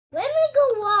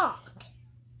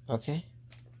Okay.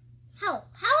 How?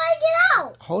 How I get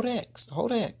out? Hold X.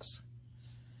 Hold X.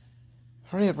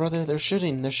 Hurry up, brother. They're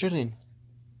shooting. They're shooting.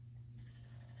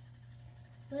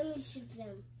 Let me shoot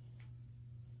them.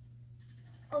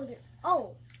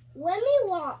 Oh, let me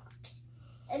walk.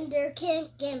 And they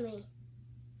can't get me.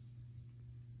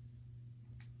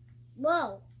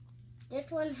 Whoa.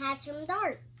 This one had some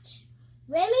darts.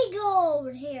 Let me go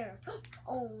over here.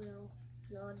 Oh, no.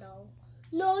 No, no.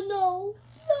 No, no.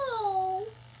 No.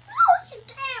 No, she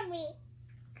can't me.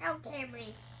 Don't get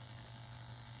me.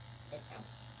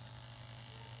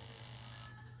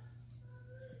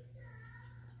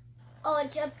 Oh,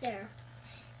 it's up there.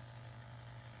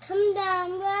 Come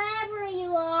down wherever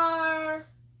you are.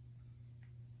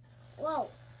 Whoa,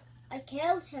 I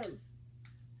killed him.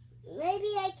 Maybe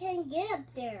I can get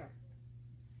up there.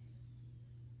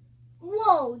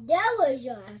 Whoa, that was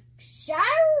a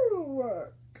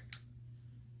firework.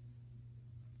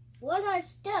 Was I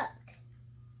stuck?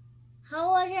 How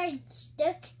was I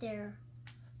stuck there?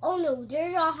 Oh no,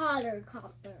 there's a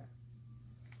helicopter.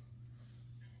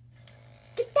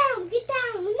 Get down, get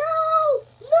down. No,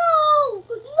 no,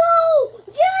 no.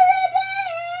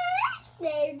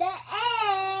 There the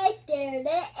S. There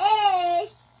the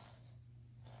S.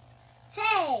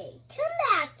 Hey, come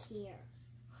back here.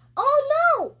 Oh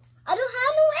no, I don't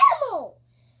have no ammo.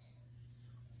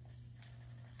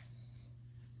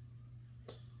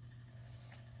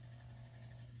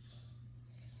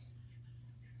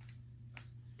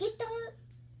 Get down.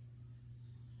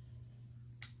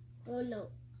 Oh no.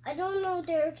 I don't know if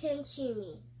they can see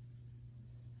me.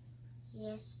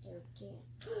 Yes, they can.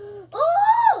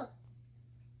 Oh!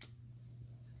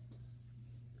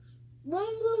 Run.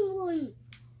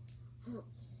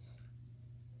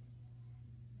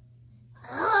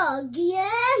 Oh,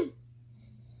 again?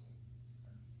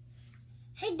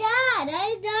 Hey, Dad,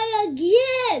 I died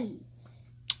again.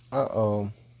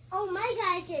 Uh-oh. Oh, my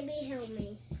guy said he help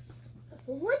me.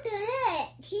 What the heck?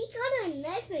 He got a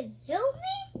knife and helped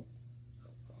me?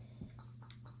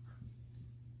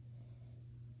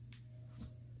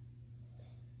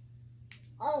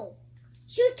 Oh,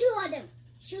 shoot two of them.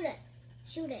 Shoot it.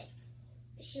 Shoot it.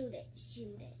 Shoot it.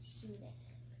 Shoot it. Shoot it.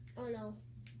 Oh no.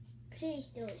 Please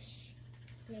don't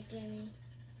get me.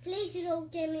 Please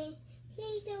don't get me.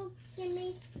 Please don't get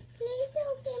me. Please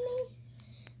don't get me.